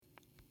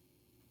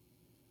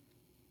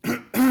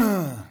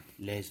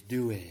Let's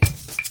do it.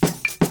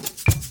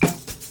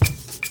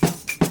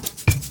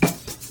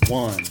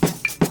 One,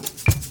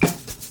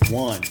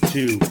 one,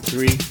 two,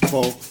 three,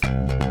 four.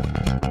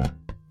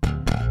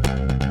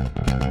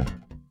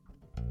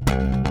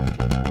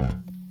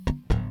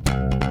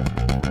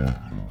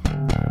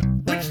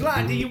 Which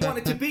line do you want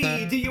it to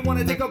be? Do you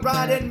want to take a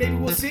ride and maybe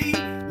we'll see?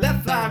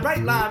 Left line,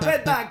 right line,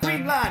 red line,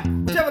 green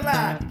line, whichever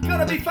line,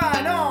 gonna be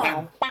fine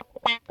on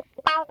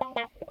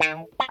the other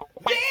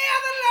line!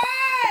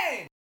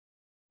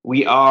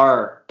 We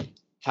are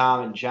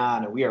Tom and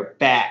John, and we are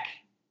back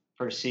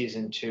for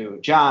season 2.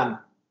 John,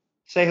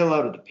 say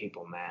hello to the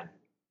people, man.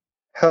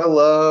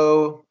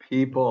 Hello,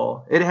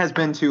 people. It has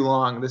been too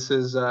long. This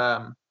is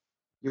I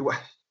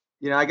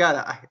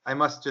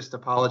must just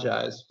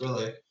apologize,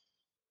 really.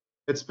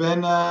 It's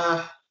been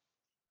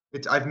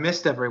I've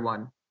missed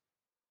everyone.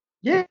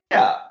 Yeah.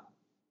 It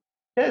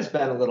has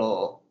been a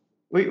little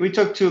we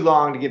took too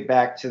long to get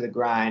back to the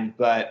grind,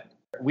 but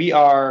we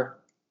are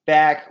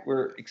back.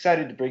 We're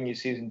excited to bring you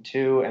season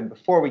 2, and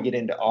before we get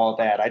into all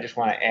that, I just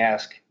want to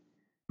ask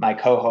my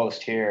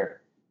co-host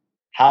here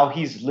how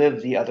he's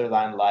lived the other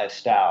line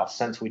lifestyle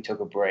since we took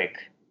a break,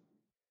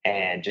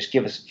 and just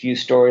give us a few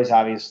stories.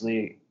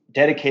 Obviously,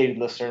 dedicated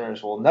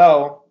listeners will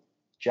know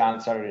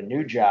John started a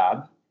new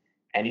job,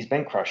 and he's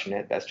been crushing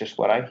it. That's just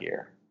what I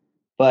hear.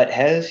 But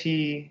has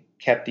he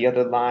kept the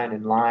other line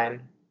in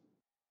line,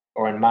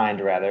 or in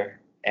mind, rather?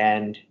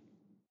 And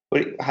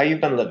how you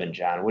been living,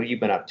 John? What have you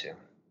been up to?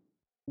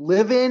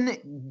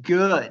 Living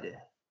good.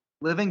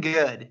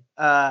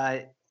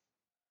 I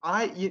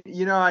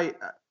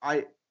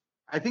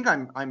think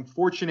I'm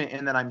fortunate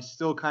in that I'm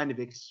still kind of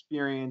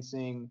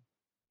experiencing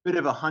a bit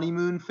of a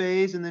honeymoon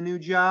phase in the new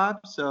job.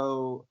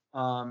 So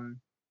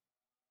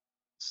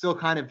still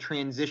kind of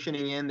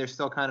transitioning in. They're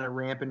still kind of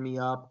ramping me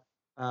up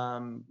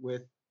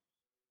with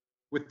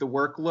the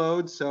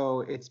workload.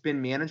 So it's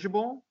been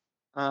manageable,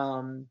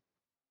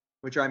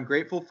 which I'm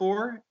grateful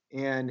for.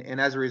 And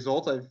as a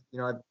result, I've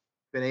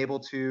been able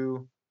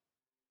to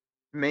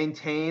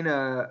maintain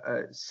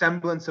a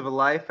semblance of a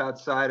life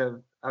outside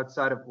of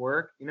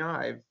work.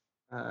 I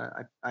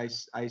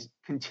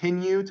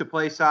continue to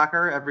play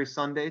soccer every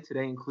Sunday,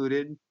 today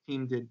included.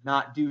 Team did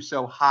not do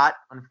so hot,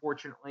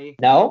 unfortunately.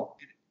 No?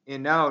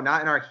 And no,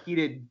 not in our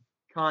heated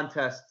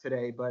contest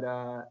today, but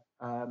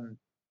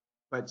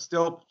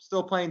still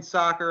playing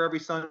soccer every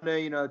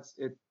Sunday.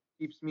 It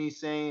keeps me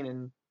sane,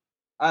 and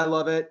I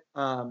love it.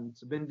 So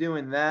I've been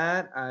doing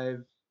that.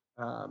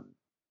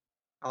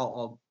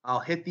 I'll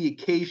hit the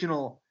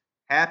occasional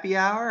happy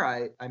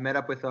hour. I met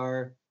up with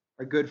our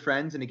good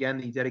friends, and again,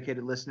 the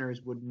dedicated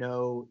listeners would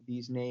know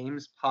these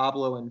names: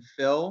 Pablo and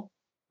Phil.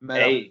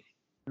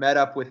 Met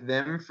up with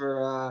them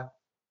for a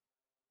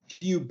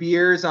few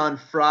beers on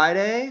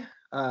Friday.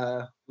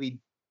 We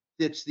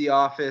ditched the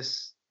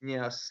office,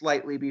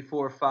 slightly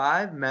before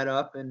 5. Met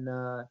up and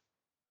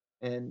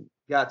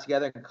got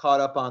together and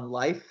caught up on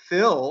life.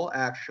 Phil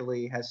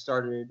actually has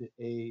started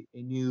a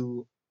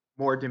new,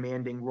 more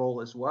demanding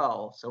role as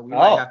well, so we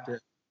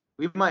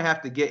might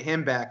have to get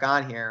him back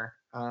on here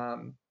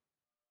to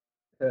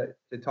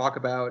talk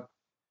about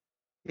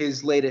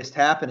his latest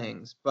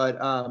happenings. But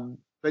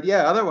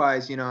yeah,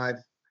 otherwise,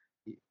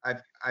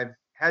 I've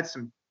had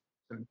some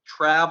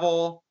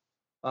travel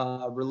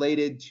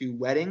related to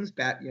weddings.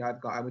 I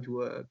went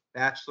to a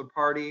bachelor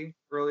party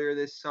earlier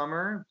this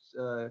summer.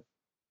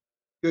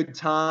 Good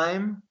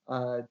time.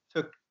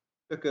 Took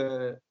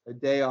a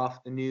day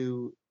off the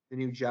new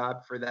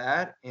job for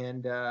that,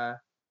 and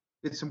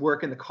did some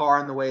work in the car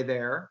on the way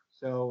there.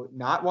 So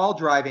not while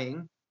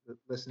driving,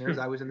 listeners.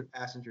 I was in the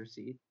passenger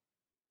seat.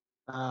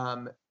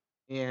 And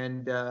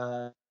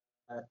yeah,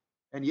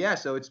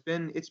 so it's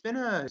been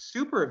a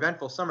super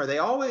eventful summer. They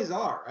always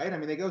are, right? I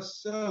mean, they go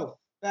so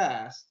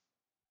fast.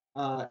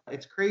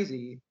 It's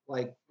crazy.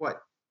 Like,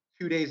 what,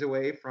 2 days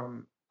away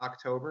from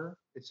October?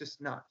 It's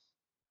just nuts.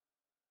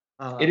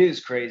 It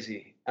is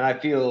crazy. And I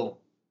feel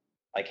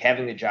like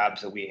having the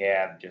jobs that we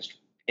have just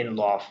in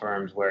law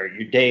firms where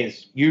your day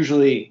is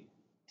usually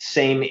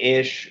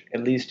same-ish,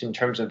 at least in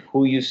terms of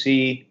who you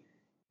see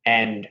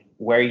and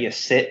where you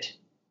sit. I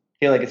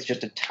feel like it's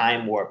just a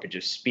time warp. It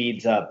just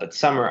speeds up. But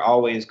summer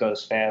always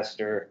goes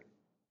faster.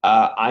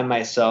 I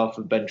myself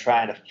have been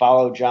trying to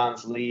follow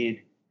John's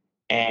lead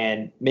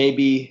and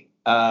maybe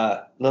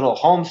a little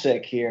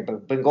homesick here,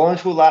 but been going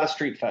to a lot of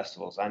street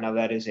festivals. I know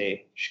that is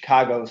a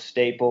Chicago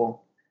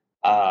staple.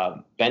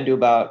 Been to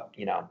about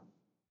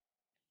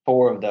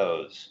 4 of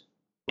those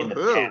in the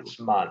past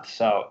month,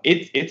 so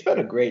it's been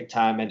a great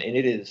time, and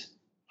it is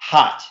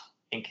hot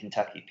in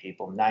Kentucky,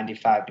 people.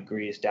 95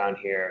 degrees down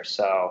here,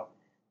 so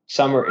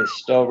summer is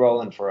still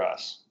rolling for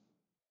us.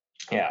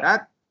 Yeah,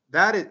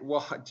 that is,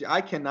 well,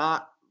 I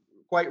cannot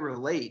quite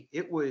relate.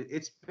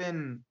 It's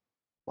been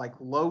like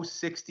low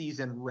 60s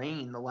and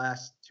rain the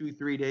last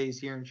 2-3 days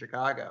here in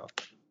Chicago.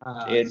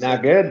 It's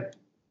not good.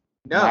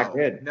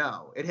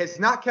 No, it has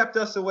not kept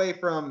us away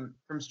from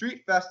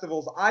street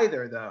festivals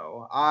either,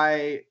 though.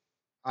 I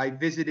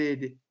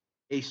visited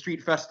a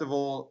street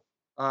festival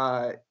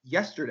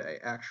yesterday,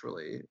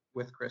 actually,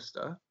 with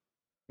Krista,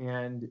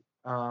 and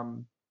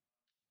So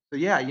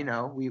yeah,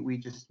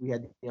 we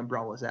had the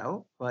umbrellas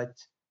out, but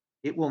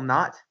it will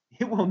not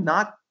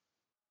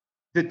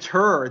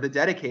deter the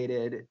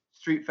dedicated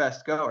Street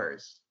Fest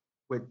goers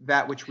with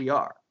that which we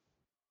are.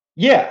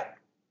 Yeah,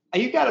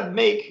 you got to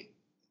make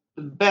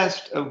the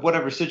best of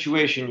whatever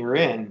situation you're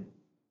in.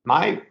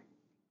 My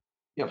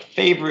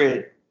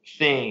favorite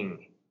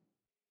thing,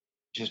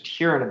 just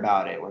hearing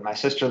about it when my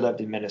sister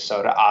lived in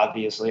Minnesota,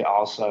 obviously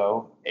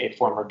also a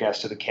former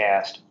guest of the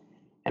cast,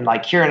 and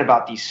like hearing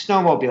about these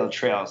snowmobile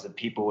trails that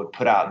people would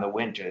put out in the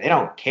winter. They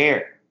don't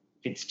care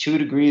if it's 2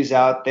 degrees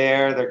out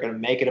there. They're going to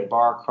make it a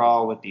bar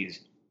crawl with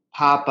these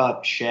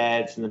pop-up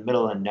sheds in the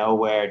middle of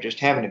nowhere, just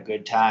having a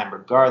good time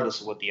regardless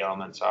of what the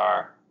elements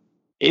are.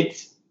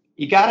 It's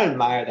You got to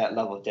admire that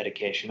level of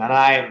dedication, and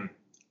I'm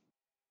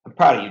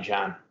proud of you,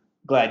 John.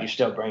 Glad you're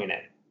still bringing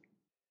it.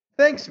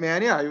 Thanks,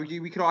 man. Yeah,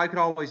 I could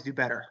always do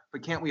better,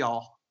 but can't we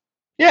all?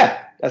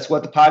 Yeah, that's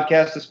what the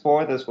podcast is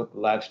for. That's what the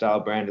lifestyle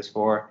brand is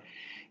for.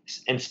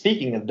 And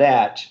speaking of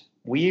that,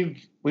 we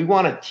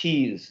want to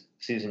tease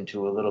season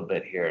 2 a little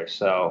bit here.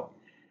 So,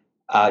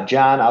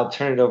 John, I'll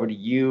turn it over to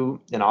you,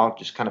 and I'll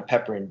just kind of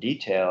pepper in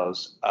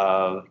details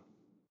of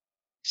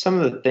some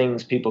of the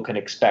things people can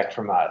expect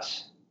from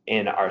us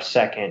in our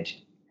second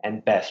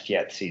and best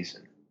yet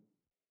season.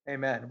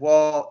 Amen.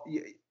 Well,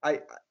 I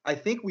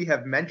think we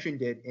have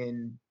mentioned it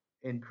in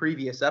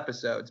previous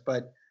episodes,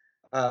 but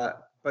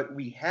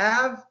we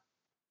have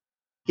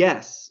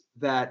guests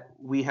that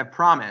we have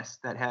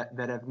promised that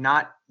have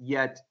not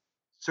yet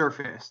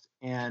surfaced,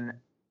 and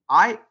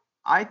I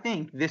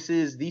think this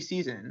is the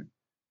season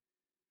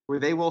where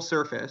they will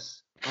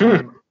surface.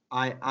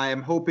 I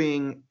am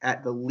hoping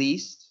at the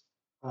least.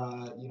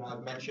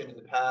 I've mentioned in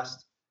the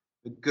past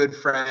a good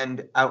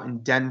friend out in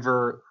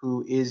Denver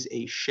who is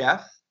a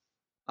chef,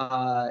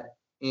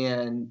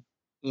 and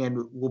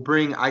will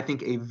bring, I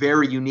think, a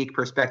very unique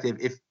perspective.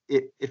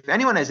 If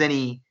anyone has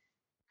any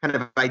kind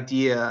of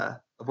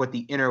idea of what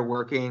the inner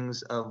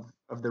workings of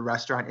the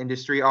restaurant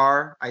industry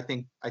are, I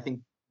think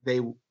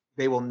they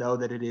will know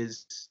that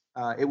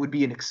it would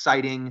be an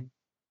exciting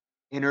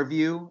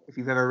interview. If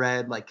you've ever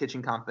read like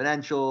Kitchen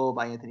Confidential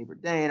by Anthony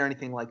Bourdain or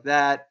anything like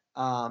that,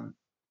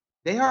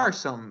 they are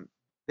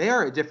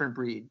a different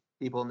breed,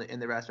 people in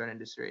the restaurant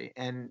industry,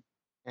 and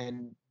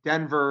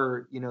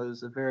Denver,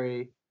 is a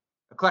very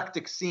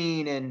eclectic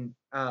scene, and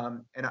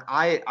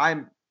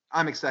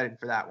I'm excited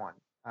for that one,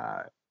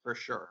 for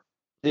sure.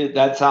 Dude,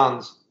 that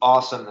sounds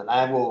awesome. And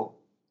I will,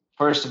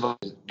 first of all,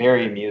 he's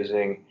very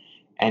amusing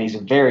and he's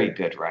a very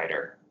good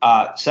writer.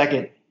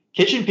 Second,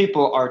 kitchen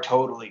people are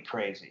totally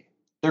crazy.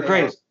 They're They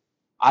crazy.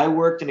 I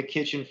worked in a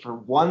kitchen for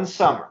one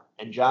summer,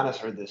 and John has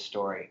heard this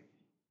story.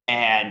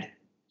 And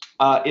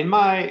in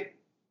my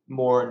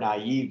more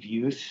naive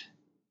youth,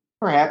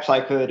 perhaps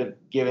I could have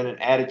given an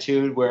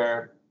attitude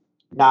where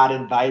not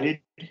invited,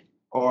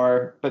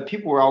 but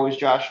people were always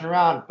joshing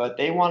around, but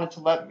they wanted to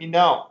let me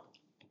know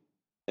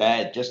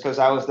that just because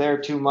I was there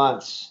 2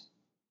 months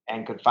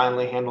and could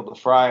finally handle the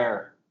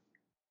fryer,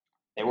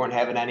 they weren't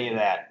having any of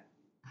that.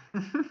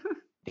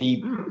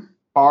 The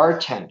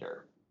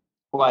bartender,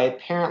 who I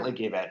apparently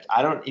gave it,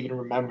 I don't even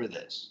remember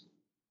this,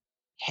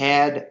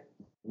 had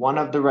one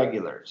of the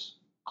regulars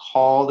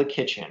call the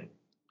kitchen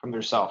from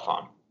their cell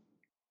phone.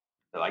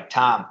 They're like,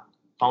 Tom,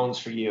 phone's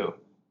for you.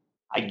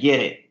 I get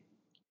it.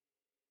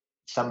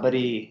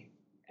 Somebody,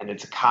 and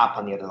it's a cop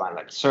on the other line,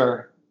 like,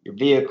 sir, your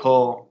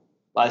vehicle,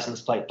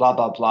 license plate, blah,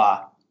 blah,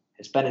 blah,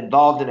 has been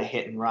involved in a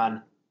hit and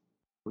run.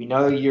 We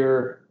know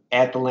you're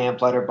at the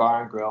Lamplighter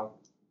Bar and Grill,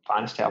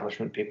 fine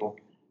establishment, people.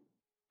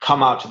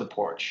 Come out to the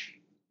porch.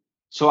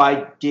 So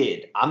I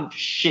did. I'm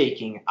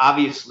shaking.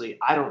 Obviously,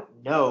 I don't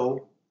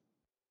know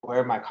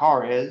where my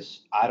car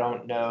is. I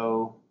don't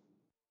know,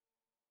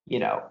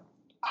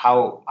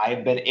 how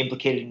I've been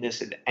implicated in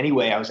this in any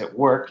way. I was at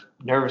work,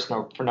 nervous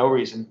for no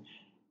reason.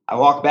 I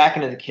walk back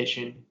into the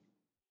kitchen,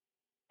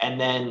 and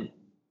then,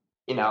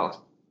 you know,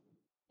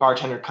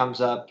 bartender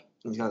comes up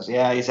and he goes,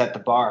 yeah, he's at the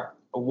bar.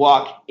 I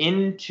walk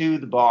into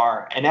the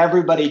bar and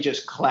everybody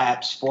just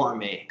claps for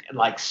me and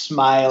like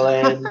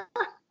smiling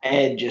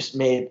and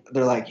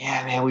they're like,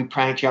 yeah, man, we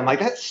pranked you. I'm like,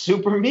 that's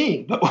super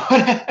mean.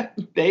 But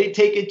they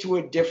take it to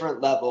a different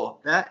level.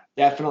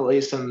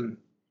 Definitely some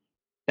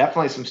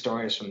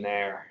stories from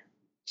there.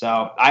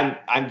 So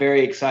I'm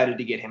very excited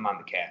to get him on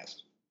the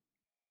cast.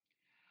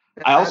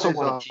 I also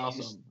want to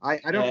tease I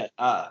don't.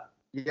 that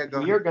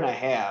we are going to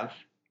have,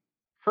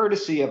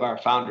 courtesy of our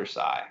founder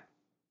side,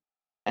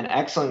 an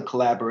excellent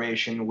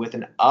collaboration with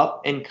an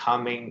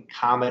up-and-coming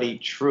comedy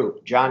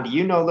troupe. John, do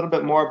you know a little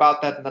bit more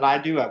about that than I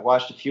do? I've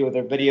watched a few of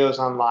their videos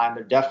online.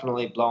 They're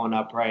definitely blowing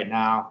up right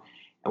now,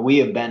 and we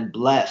have been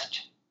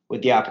blessed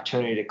with the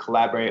opportunity to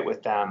collaborate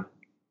with them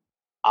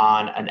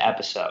on an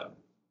episode.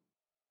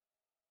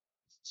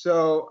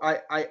 So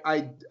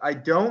I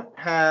don't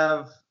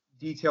have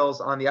details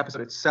on the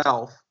episode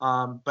itself,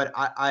 but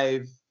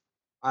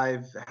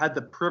I've had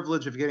the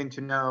privilege of getting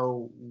to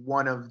know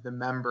one of the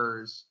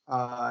members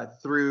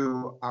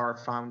through our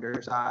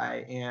founder's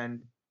eye,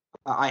 and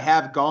I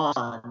have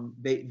gone.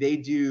 They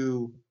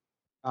do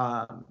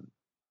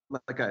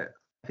I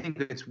think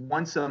it's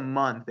once a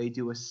month they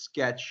do a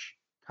sketch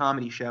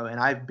comedy show, and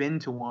I've been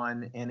to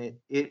one, and it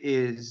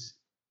is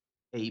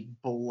a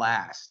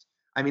blast.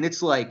 I mean,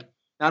 it's like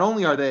not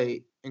only are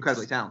they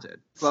incredibly talented,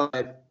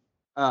 but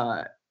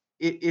uh,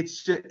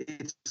 it's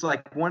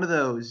like one of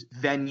those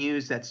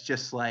venues that's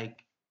just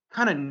like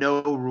kind of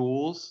no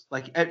rules.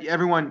 Like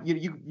everyone,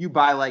 you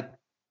buy like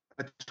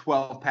a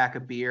 12 pack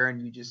of beer,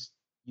 and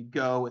you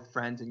go with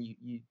friends, and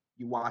you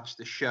watch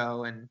the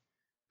show, and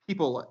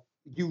people,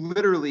 you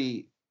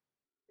literally,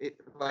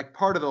 like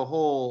part of the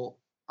whole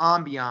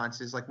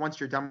ambiance is like once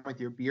you're done with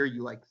your beer,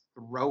 you like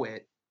throw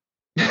it,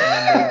 and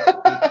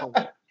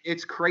then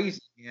it's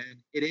crazy, man.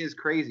 It is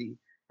crazy.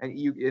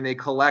 And they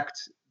collect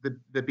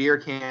the beer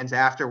cans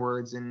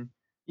afterwards, and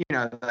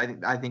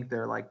I think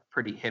they're like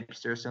pretty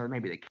hipster, so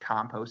maybe they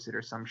compost it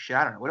or some shit.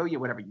 I don't know.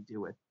 Whatever you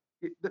do with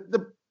it.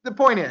 The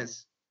point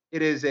is,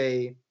 it is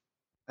an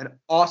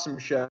awesome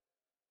show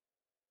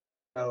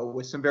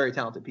with some very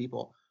talented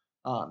people.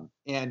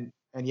 And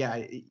yeah,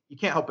 you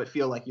can't help but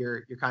feel like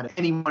you're kind of,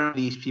 any one of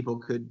these people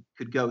could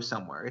go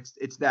somewhere.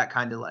 It's that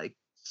kind of like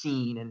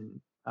scene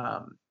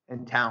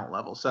and talent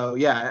level. So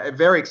yeah,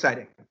 very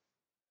exciting.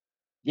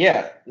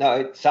 Yeah, no,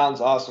 it sounds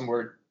awesome.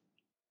 We're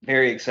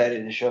very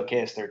excited to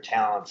showcase their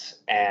talents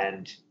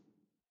and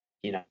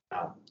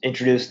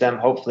introduce them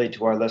hopefully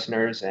to our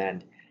listeners.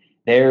 And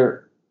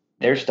their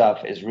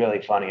stuff is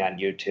really funny on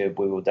YouTube.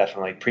 We will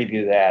definitely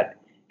preview that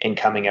in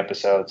coming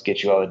episodes,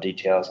 get you all the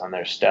details on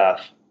their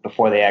stuff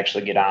before they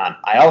actually get on.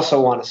 I also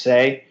want to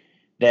say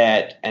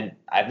that, and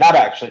I've not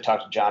actually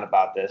talked to John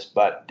about this,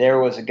 but there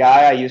was a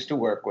guy I used to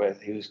work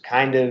with who was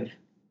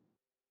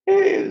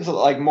he was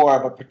like more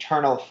of a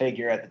paternal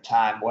figure at the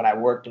time when I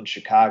worked in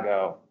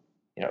Chicago.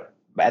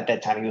 At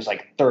that time he was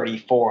like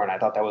 34, and I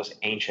thought that was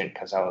ancient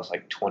because I was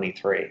like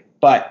 23.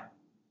 But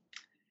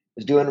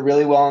was doing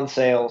really well in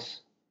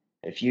sales.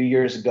 A few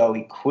years ago,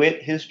 he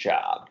quit his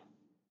job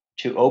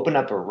to open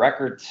up a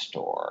record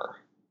store,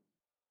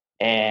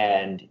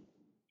 and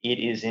it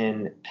is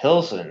in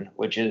Pilsen,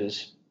 which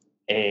is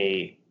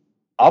a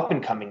up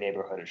and coming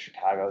neighborhood of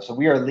Chicago. So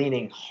we are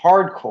leaning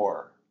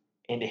hardcore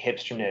into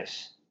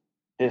hipsterness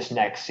this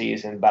next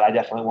season, but I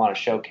definitely want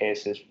to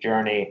showcase this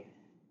journey,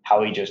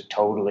 how he just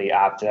totally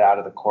opted out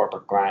of the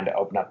corporate grind to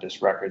open up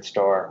this record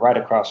store right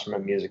across from a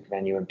music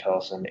venue in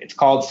Pilsen. It's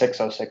called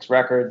 606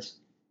 Records.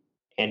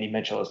 Andy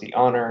Mitchell is the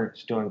owner.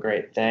 He's doing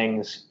great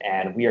things,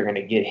 and we are going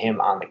to get him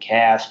on the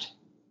cast.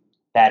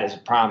 That is a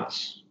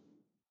promise.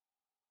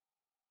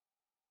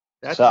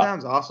 That So,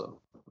 sounds awesome.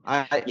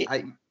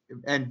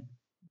 And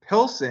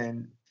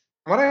Pilsen,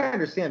 from what I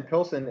understand,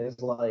 Pilsen is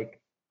like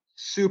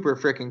super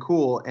freaking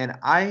cool, and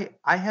I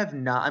have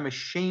not. I'm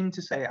ashamed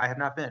to say I have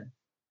not been.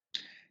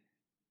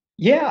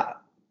 yeah,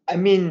 I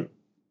mean,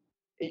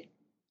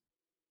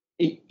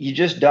 you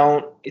just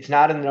don't, it's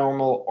not in the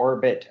normal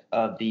orbit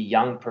of the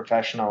young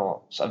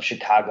professionals of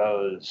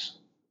Chicago's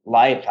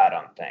life, I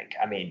don't think.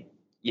 I mean,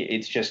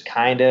 it's just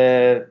kind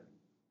of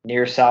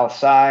near South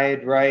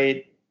Side,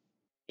 right?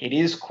 It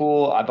is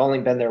cool. I've only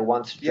been there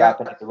once to drop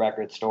in at the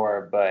record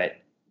store, but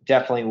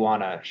definitely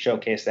want to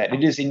showcase that.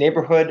 It is a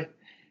neighborhood,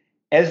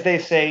 as they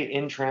say,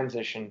 in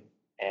transition,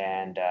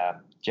 and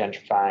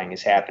gentrifying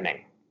is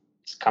happening.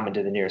 It's coming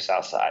to the near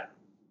South Side.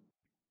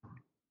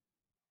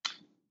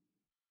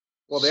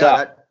 Well, So,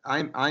 yeah,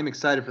 I'm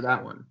excited for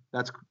that one.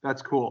 That's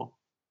cool.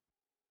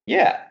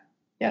 yeah,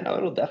 no,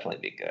 it'll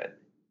definitely be good.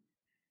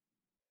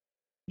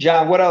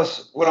 John, what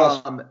else? What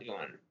else are you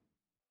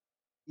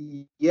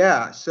doing?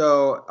 Yeah,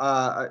 so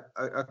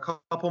a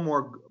couple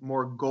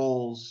more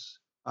goals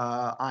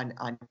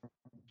on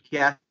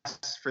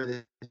guests for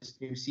this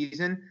new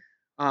season.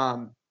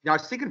 I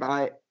was thinking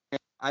about it.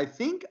 I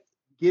think,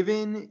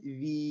 given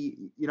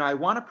I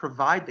want to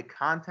provide the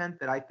content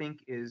that I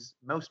think is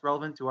most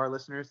relevant to our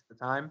listeners at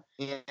the time.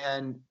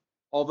 And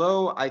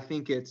although I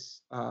think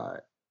it's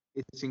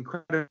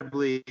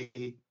incredibly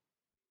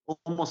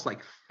almost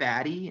like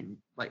fatty, and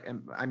like,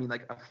 I mean,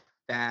 like a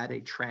fad, a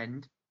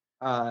trend.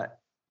 Uh,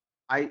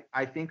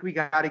 I think we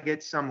got to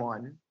get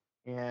someone,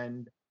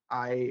 and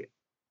I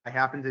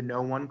happen to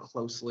know one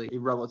closely, a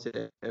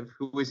relative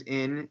who is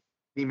in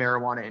the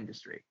marijuana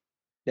industry.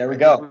 There we I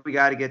go. think we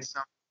got to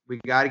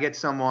get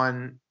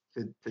someone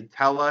to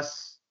tell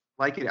us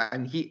like it.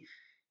 And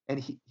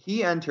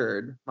he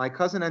entered. My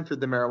cousin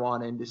entered the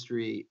marijuana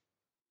industry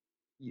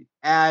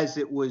as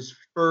it was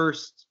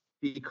first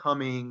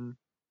becoming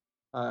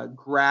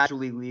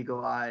gradually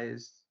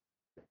legalized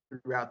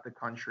throughout the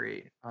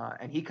country,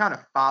 and he kind of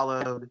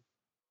followed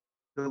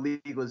the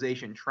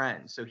legalization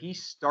trend. So he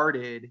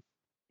started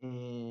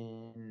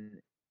in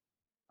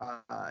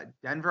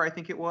Denver, I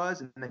think it was,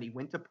 and then he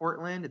went to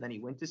Portland, and then he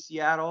went to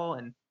Seattle,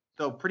 and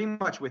so pretty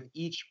much with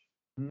each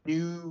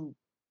new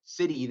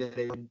city that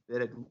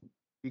had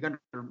begun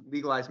to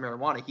legalize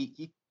marijuana,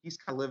 he's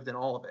kind of lived in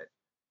all of it.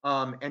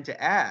 And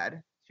to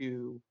add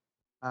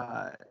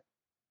uh,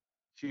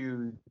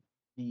 to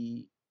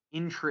the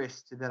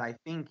interest that I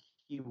think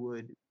he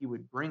would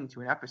bring to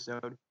an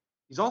episode,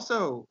 he's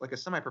also like a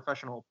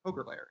semi-professional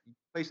poker player. He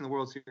plays in the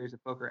World Series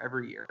of Poker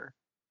every year.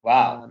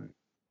 Wow.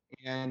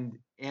 and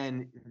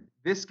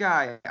this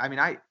guy, I mean,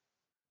 I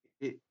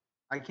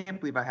can't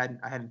believe I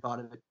hadn't thought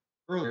of it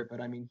earlier,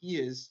 but I mean, I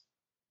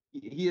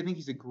think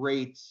he's a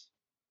great,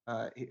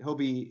 he'll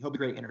be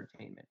great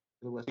entertainment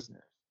for the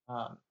listeners.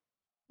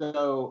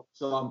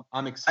 So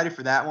I'm excited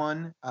for that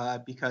one,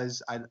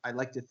 because I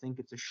like to think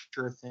it's a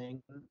sure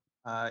thing.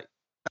 Uh,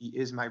 he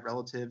is my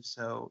relative,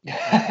 so he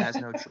kind of has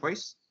no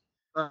choice.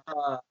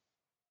 Uh,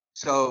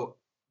 so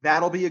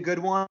that'll be a good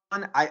one.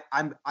 I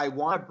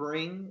want to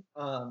bring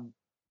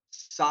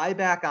Cy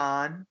back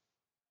on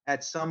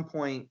at some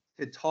point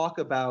to talk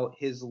about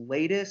his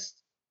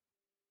latest.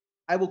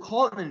 I will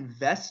call it an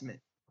investment,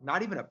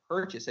 not even a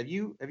purchase. Have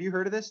you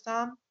heard of this,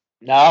 Tom?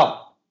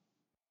 No.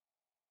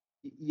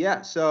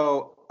 Yeah.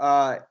 So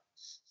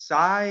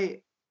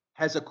Cy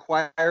has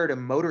acquired a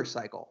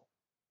motorcycle.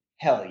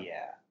 Hell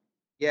yeah.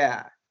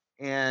 Yeah,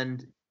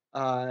 and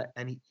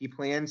he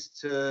plans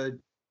to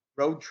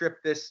road trip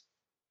this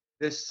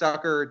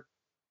sucker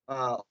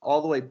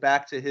all the way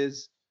back to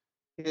his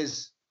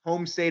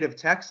home state of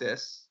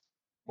Texas.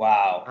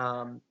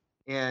 Wow.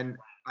 And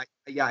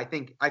I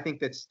think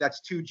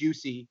that's too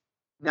juicy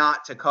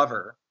not to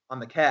cover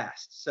on the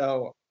cast.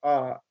 So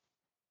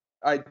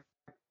I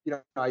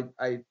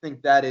I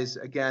think that is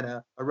again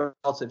a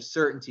relative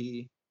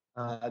certainty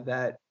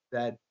that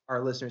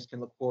our listeners can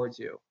look forward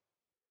to.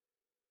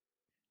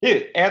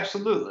 Dude,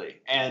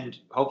 absolutely. And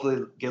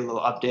hopefully get a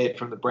little update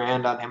from the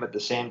brand on him at the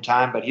same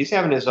time. But he's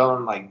having his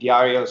own like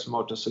Diarios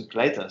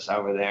Motocicletas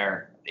over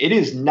there. It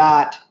is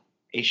not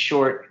a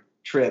short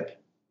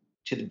trip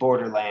to the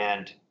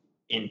borderland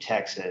in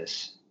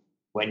Texas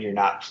when you're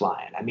not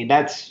flying. I mean,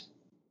 that's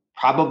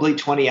probably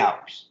 20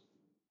 hours.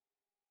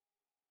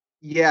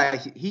 Yeah,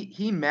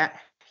 he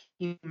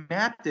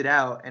mapped it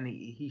out and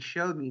he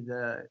showed me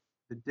the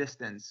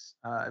distance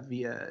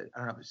via, I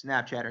don't know,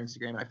 Snapchat or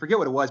Instagram. I forget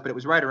what it was, but it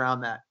was right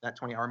around that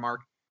 20-hour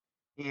mark.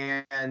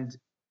 And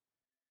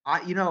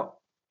I you know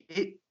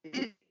it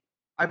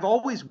I've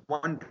always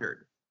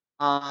wondered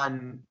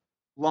on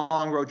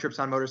long road trips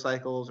on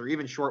motorcycles or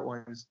even short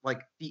ones,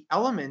 like the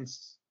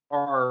elements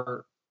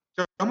are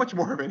so much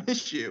more of an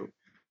issue.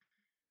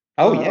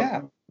 Oh, yeah.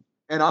 Um,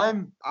 and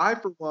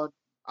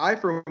I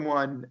for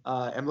one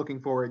am looking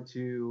forward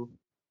to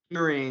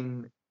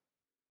hearing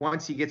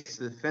once he gets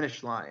to the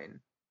finish line,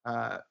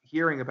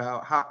 hearing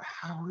about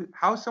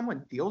how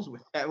someone deals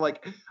with that.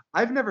 Like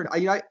have you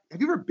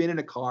ever been in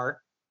a car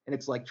and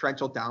it's like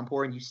torrential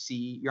downpour and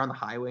you're on the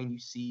highway and you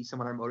see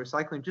someone on a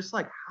motorcycle and just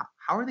like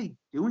how are they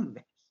doing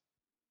this?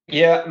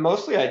 Yeah,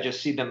 mostly I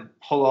just see them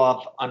pull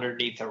off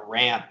underneath a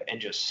ramp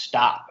and just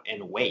stop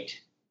and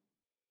wait.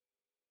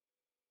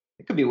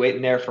 It could be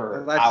waiting there Well,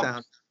 for that hours.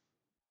 sounds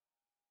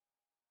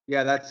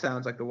yeah, that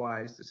sounds like the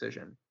wise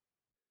decision.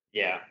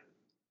 Yeah.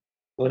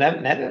 Well,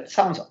 that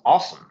sounds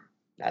awesome.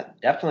 I'm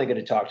definitely going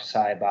to talk to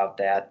Sai about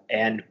that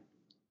and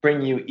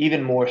bring you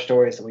even more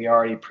stories than we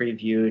already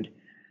previewed.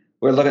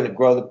 We're looking to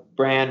grow the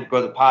brand,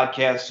 grow the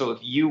podcast. So if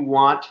you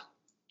want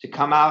to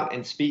come out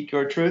and speak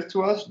your truth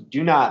to us,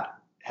 do not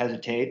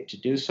hesitate to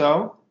do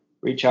so.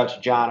 Reach out to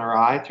John or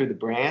I through the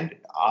brand.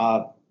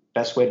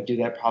 Best way to do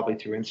that probably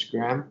through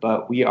Instagram.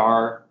 But we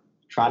are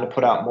trying to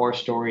put out more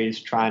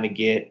stories, trying to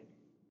get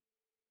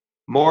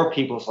more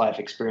people's life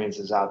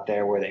experiences out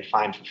there where they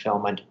find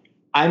fulfillment.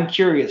 I'm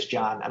curious,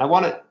 John, and I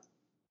want to,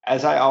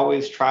 as I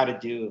always try to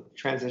do,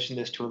 transition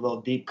this to a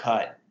little deep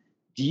cut.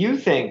 Do you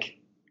think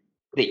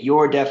that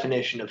your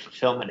definition of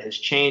fulfillment has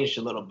changed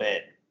a little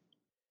bit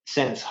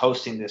since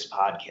hosting this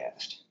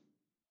podcast?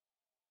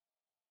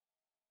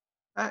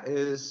 That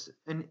is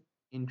an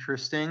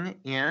interesting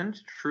and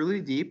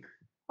truly deep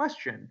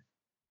question.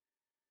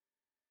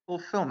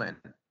 Fulfillment.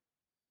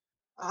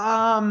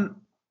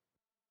 Um,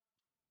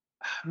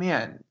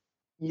 Man,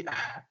 yeah,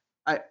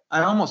 I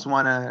almost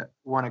wanna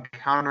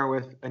counter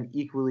with an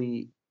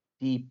equally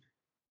deep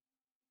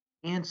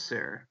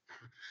answer.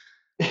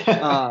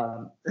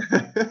 Um,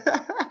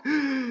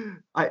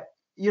 I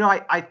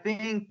I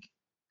think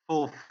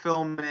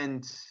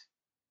fulfillment.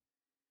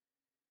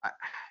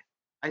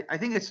 I, I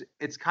think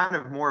it's kind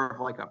of more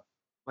of like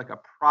a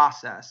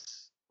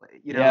process.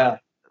 Yeah.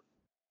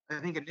 I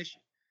think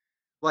initially,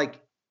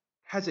 like,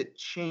 has it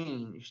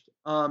changed?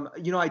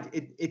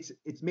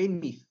 It's made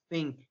me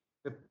think.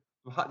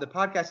 The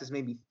podcast has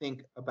made me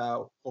think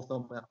about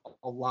fulfillment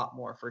a lot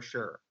more for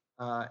sure.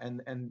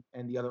 And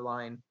the other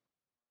line,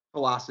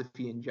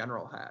 philosophy in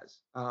general has,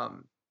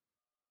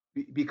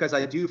 because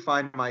I do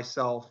find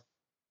myself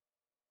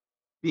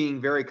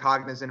being very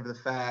cognizant of the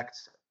fact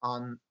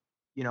on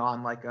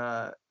on like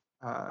uh,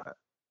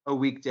 a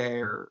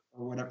weekday or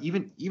whatever,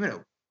 even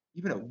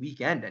a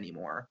weekend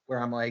anymore, where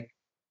I'm like,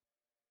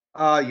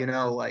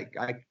 like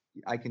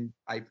I've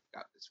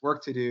got this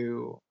work to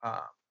do.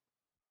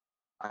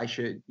 I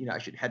should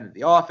head into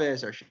the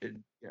office, or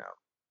should,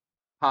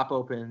 pop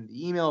open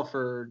the email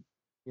for,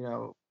 you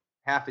know,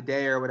 half a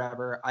day or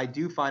whatever. I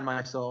do find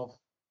myself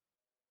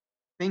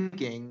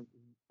thinking,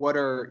 what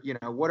are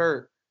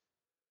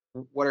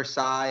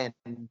Cy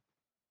and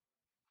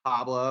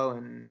Pablo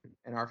and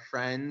our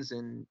friends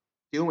and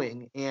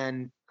doing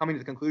and coming to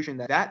the conclusion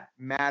that that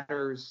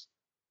matters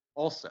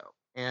also,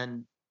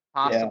 and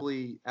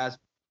possibly as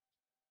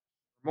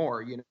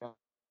more,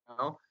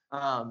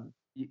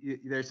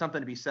 there's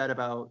something to be said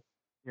about,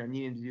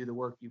 needing to do the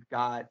work you've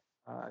got,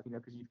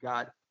 because you've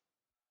got,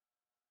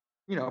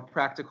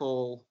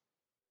 practical,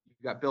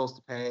 you've got bills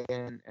to pay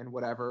and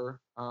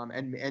whatever,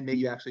 and maybe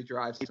you actually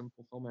derive some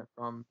fulfillment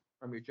from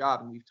your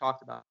job, and we've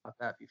talked about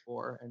that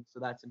before, and so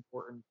that's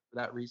important for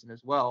that reason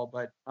as well.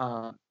 But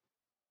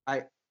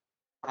I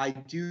I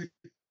do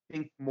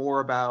think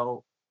more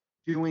about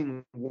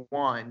doing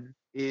one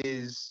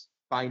is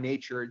by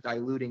nature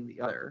diluting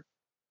the other,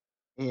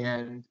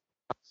 and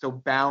so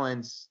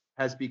balance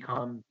has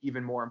become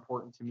even more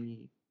important to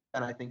me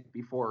than I think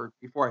before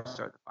I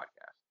started the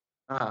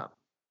podcast.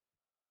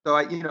 So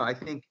I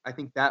think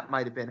that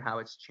might have been how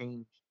it's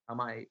changed, how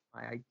my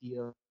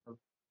idea of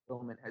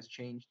fulfillment has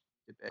changed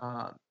a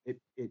bit.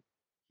 It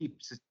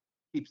keeps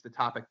keeps the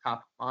topic top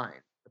of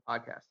mind, the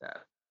podcast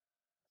has,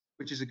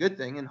 which is a good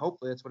thing, and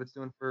hopefully that's what it's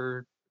doing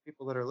for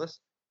people that are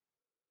listening.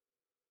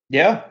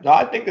 Yeah, no,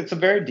 I think it's a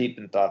very deep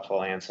and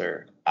thoughtful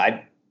answer.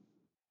 I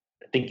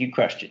think you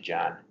crushed it,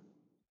 John.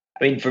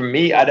 I mean, for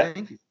me,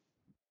 Thank you.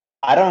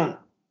 I don't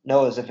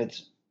know as if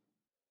it's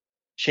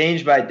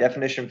changed by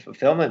definition of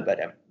fulfillment, but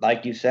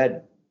like you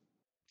said,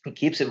 it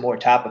keeps it more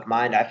top of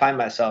mind. I find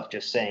myself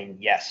just saying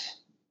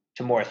yes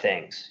to more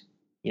things,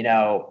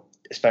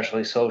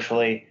 especially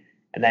socially,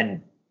 and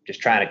then just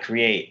trying to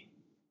create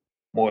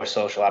more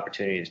social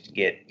opportunities to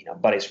get,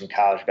 buddies from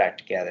college back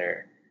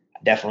together. I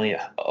definitely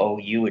owe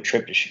you a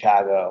trip to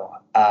Chicago.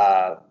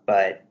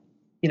 But,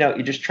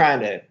 you're just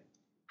trying to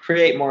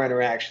create more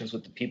interactions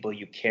with the people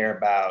you care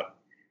about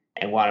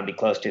and want to be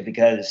close to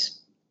because,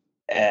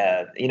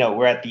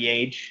 we're at the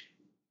age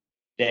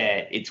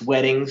that it's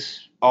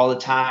weddings all the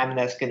time. And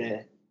that's going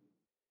to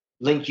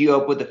link you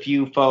up with a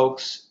few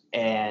folks.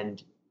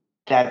 And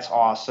that's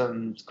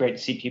awesome. It's great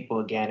to see people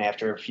again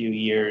after a few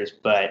years.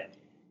 But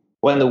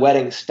when the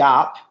weddings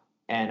stop,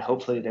 and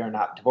hopefully there are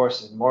not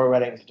divorces and more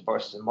weddings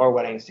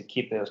to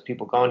keep those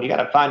people going, you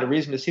got to find a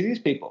reason to see these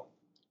people.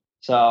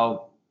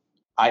 So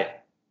I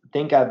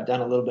think I've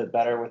done a little bit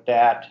better with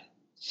that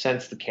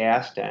since the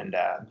cast, and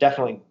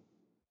definitely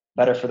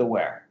better for the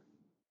wear.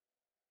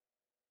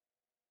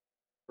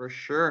 For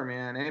sure,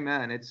 man.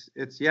 Amen. It's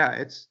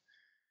a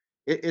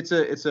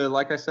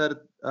like I said,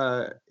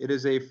 it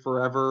is a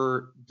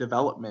forever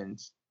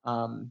development.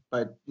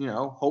 But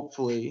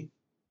hopefully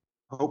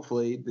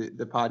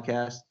the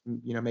podcast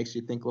makes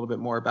you think a little bit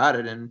more about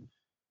it, and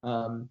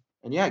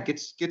yeah, it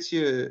gets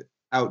you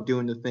out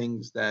doing the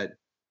things that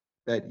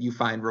you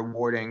find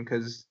rewarding,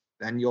 because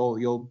then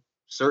you'll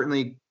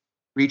certainly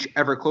reach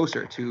ever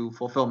closer to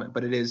fulfillment.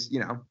 But it is,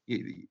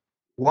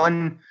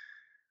 one,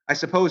 I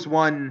suppose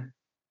one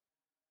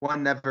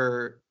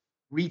never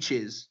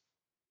reaches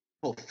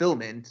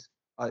fulfillment.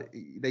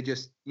 They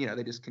just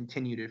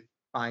continue to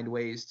find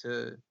ways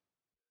uh,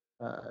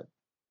 to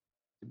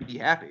be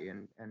happy,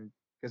 and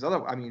because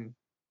otherwise, I mean,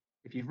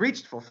 if you've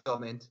reached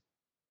fulfillment,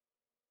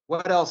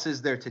 what else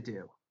is there to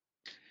do?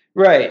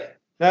 Right.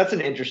 That's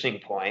an interesting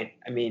point.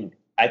 I mean,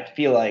 I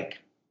feel like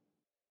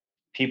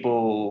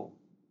people,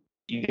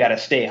 you got to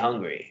stay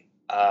hungry.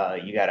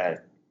 You got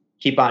to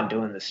keep on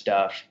doing the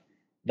stuff.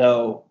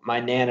 Though my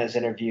Nana's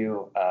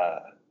interview,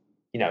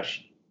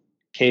 she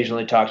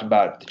occasionally talked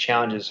about the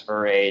challenges of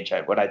her age.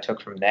 What I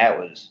took from that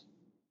was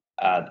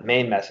the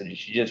main message.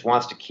 She just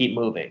wants to keep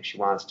moving. She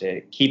wants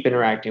to keep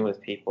interacting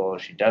with people.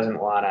 She doesn't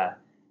want to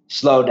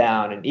slow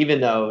down. And even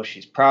though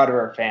she's proud of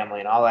her family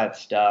and all that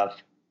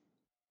stuff,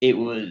 it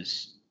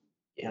was,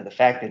 the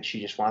fact that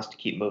she just wants to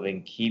keep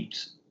moving,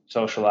 keeps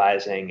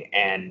socializing,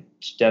 and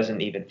she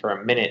doesn't even for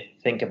a minute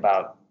think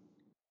about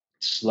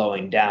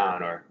slowing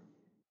down or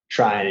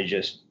trying to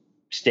just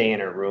stay in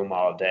her room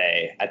all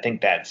day. I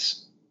think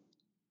that's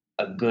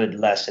a good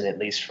lesson, at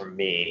least for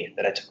me,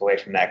 that I took away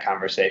from that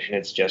conversation.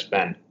 It's just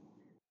been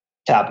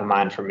top of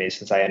mind for me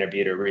since I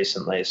interviewed her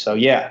recently. So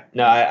yeah,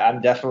 no,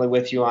 I'm definitely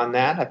with you on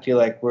that. I feel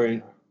like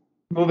we're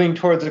moving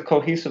towards a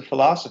cohesive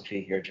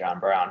philosophy here, John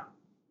Brown.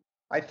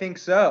 I think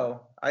so.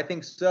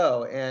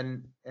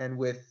 And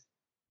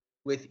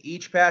with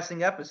each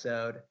passing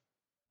episode,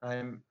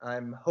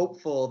 I'm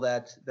hopeful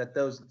that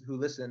those who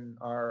listen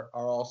are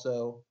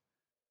also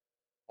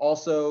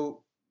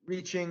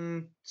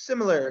reaching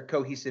similar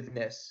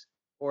cohesiveness,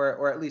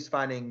 or at least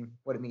finding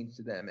what it means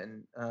to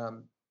them.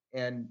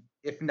 And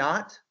if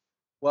not,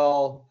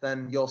 well,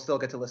 then you'll still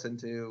get to listen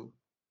to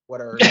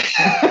what are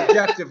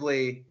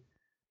objectively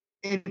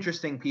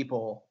interesting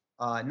people.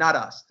 Not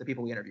us, the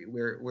people we interview.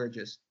 We're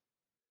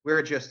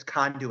just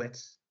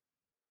conduits.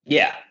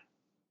 Yeah,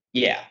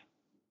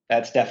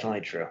 that's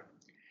definitely true.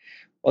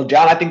 Well,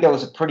 John, I think that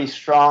was a pretty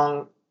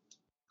strong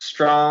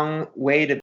way to